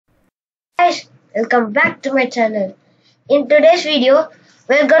Welcome back to my channel. In today's video,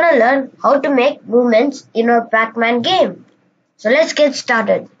 we're gonna learn how to make movements in our Pac-Man game. So let's get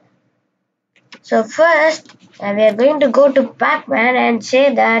started. So first, we are going to go to Pac-Man and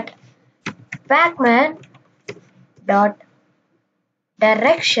say that Pac-Man dot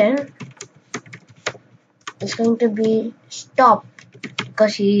direction is going to be stop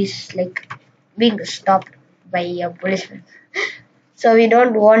because he's like being stopped by a policeman. So we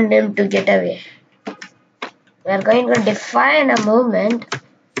don't want him to get away. We are going to define a movement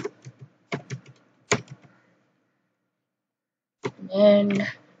and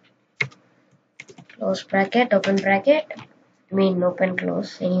close bracket, open bracket, open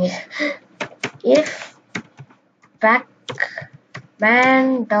close anyways. If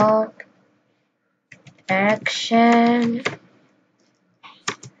pacman dot action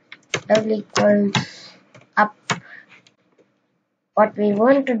double equals up, what we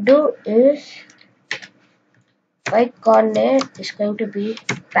want to do is y coordinate is going to be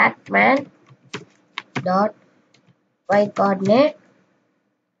pacman dot y coordinate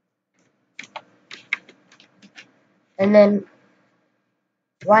and then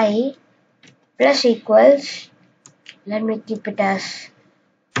y plus equals, let me keep it as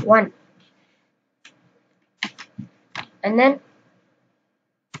 1, and then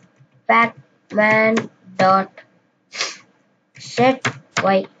pacman dot set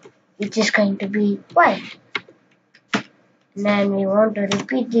y, which is going to be y. And then we want to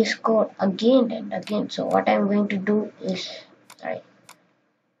repeat this code again and again. So what I'm going to do is,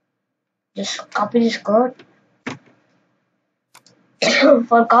 just copy this code.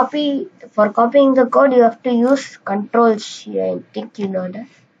 for copying the code, you have to use Control C. I think you know that.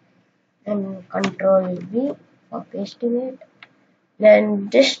 And Control V for pasting it. Then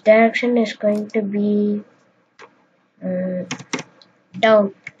this direction is going to be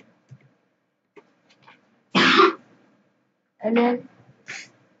down. And then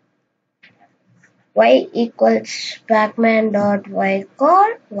y equals pacman dot y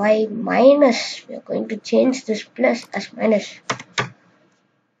core, y minus, we are going to change this plus as minus,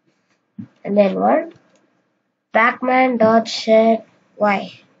 and then what, pacman dot set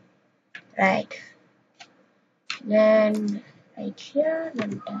y, right, then right here,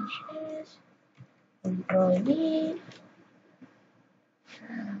 then dash s, control V,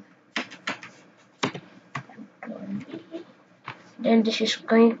 control V, then this is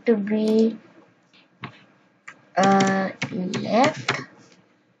going to be left,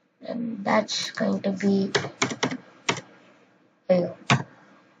 and that's going to be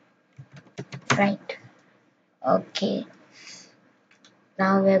right. Okay,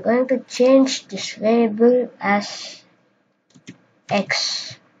 now we're going to change this variable as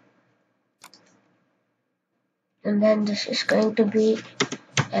x, and then this is going to be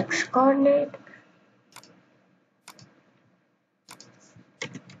x coordinate,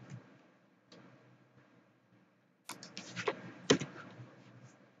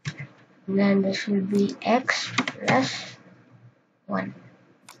 and then this will be x plus 1.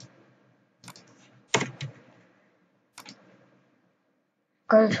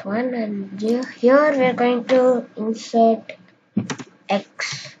 Equals 1, and here we are going to insert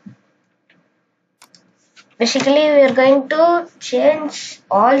x. Basically, we are going to change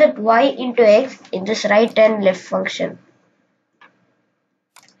all that y into x in this right and left function.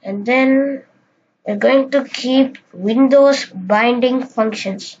 And then we're going to keep Windows binding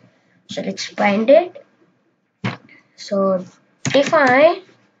functions. So let's bind it. So define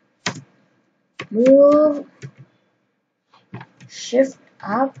move shift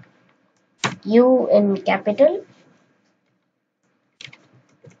up U in capital,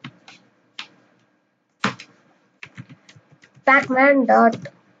 pacman dot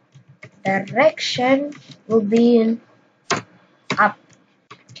direction will be in up,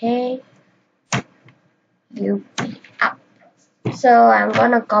 okay, UP up. So I'm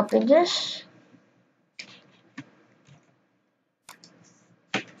gonna copy this,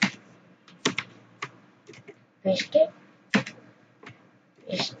 paste it,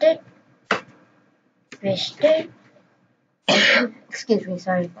 paste it, paste it. Excuse me,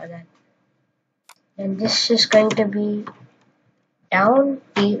 sorry for that. And this is going to be down,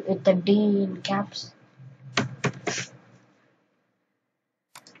 D with the D in caps.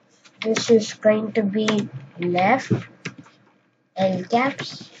 This is going to be left, L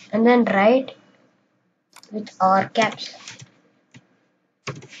caps, and then right with R caps.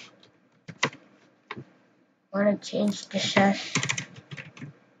 I want to change this as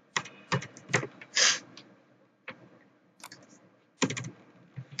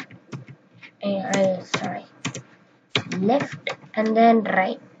left and then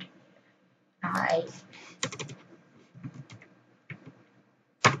right. Right.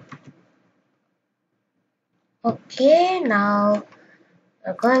 Okay, now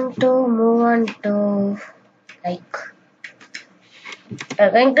we're going to move on to like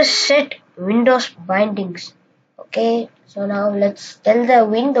we're going to set Windows bindings. Okay, so now let's tell the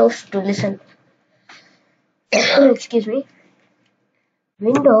Windows to listen. Excuse me.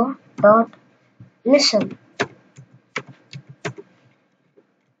 Window dot listen.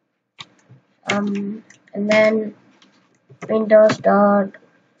 And then Windows dot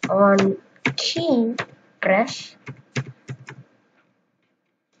on key press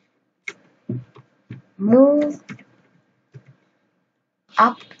move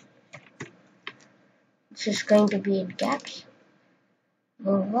up. This is going to be in caps.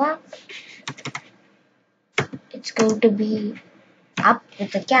 Move up. It's going to be up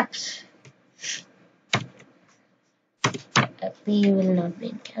with the caps. P will not be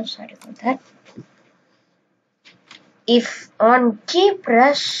in caps. Sorry about that. If on key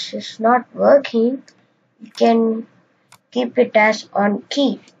press is not working, you can keep it as on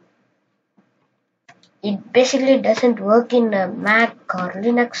key. It basically doesn't work in a Mac or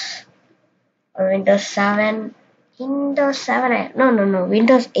Linux or Windows 7. Windows 7, no,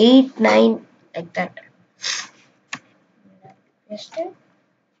 Windows 8, 9, like that. Paste it.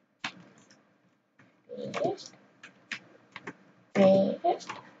 Paste.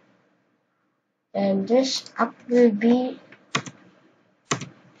 And this up will be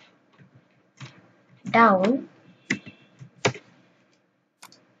down.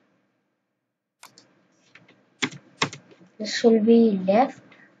 This will be left.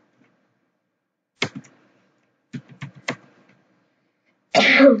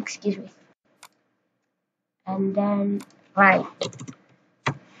 Excuse me. And then right.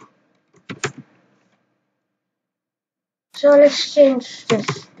 So let's change this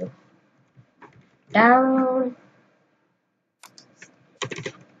to down,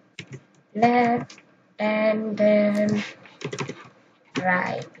 left, and then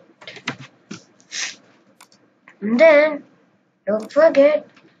right. And then don't forget,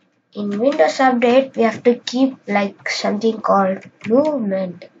 in Windows Update we have to keep like something called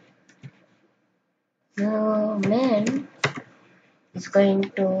movement. Movement is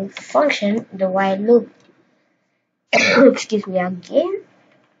going to function the while loop. Excuse me again.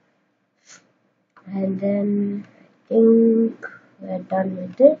 And then I think we're done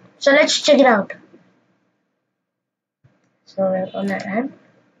with it. So let's check it out. So we're gonna run.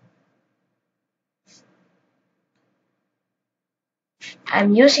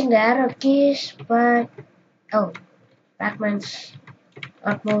 I'm using the arrow keys, but oh, pacman's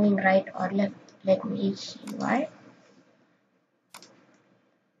not moving right or left. Let me see why.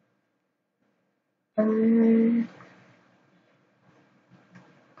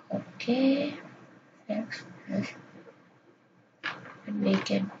 Okay. Next.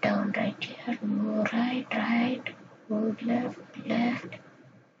 Make it down right here. Move right, right. Move left, left.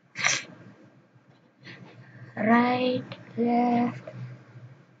 Right, left.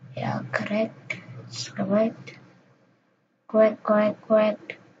 Yeah, correct. It's correct.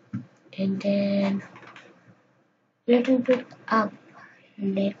 Correct. And then little bit up.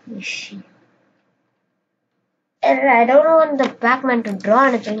 Let me see. And I don't want the pacman to draw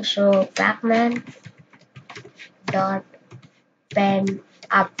anything, so pacman dot pen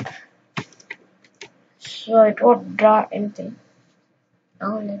up. So it won't draw anything.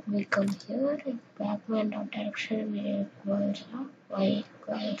 Now let me come here. Pacman dot direction equals y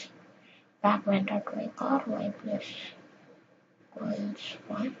equals pacman dot y or y plus equals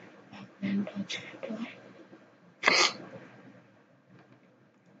 1. Pacman dot set y.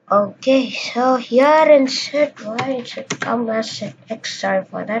 Okay, so here in set y it should come as set x. Sorry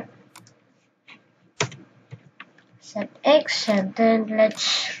for that. Set x, and then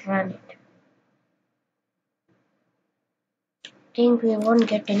let's run it. Think we won't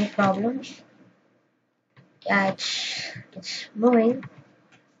get any problems. Yeah, it's moving.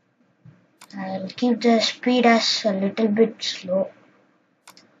 I'll keep the speed as a little bit slow.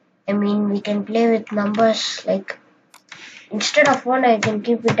 I mean, we can play with numbers like instead of 1 I can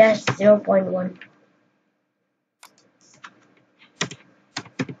keep it as 0.1.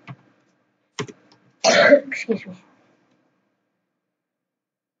 Excuse me.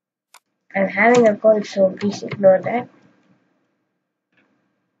 I'm having a cold, so please ignore that.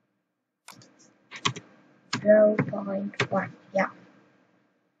 0.1, yeah.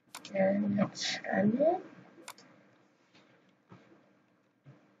 And let's run it.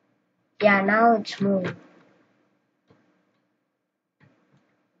 Yeah, now it's moving.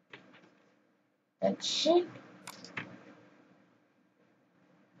 Let's see.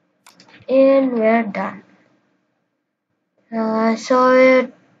 and we're done.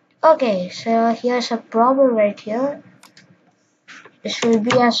 Okay, so here's a problem right here. This will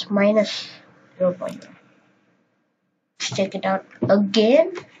be as minus 0.1. Let's check it out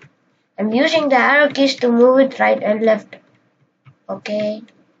again. I'm using the arrow keys to move it right and left. Okay,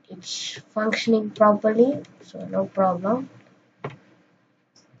 it's functioning properly, so no problem.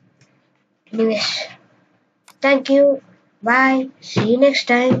 Anyways, thank you. Bye. See you next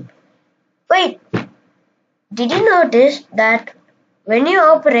time. Wait, did you notice that when you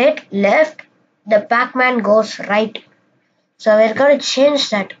operate left, the pacman goes right? So we're going to change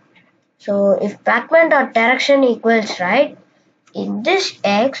that. So if pacman.direction equals right, in this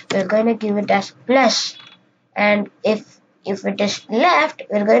x, we're going to give it as plus. And if it is left,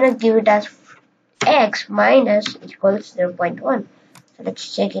 we're going to give it as x minus equals 0.1. So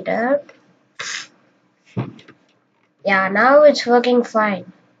let's check it out. Yeah, now it's working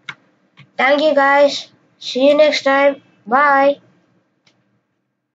fine. Thank you guys. See you next time. Bye.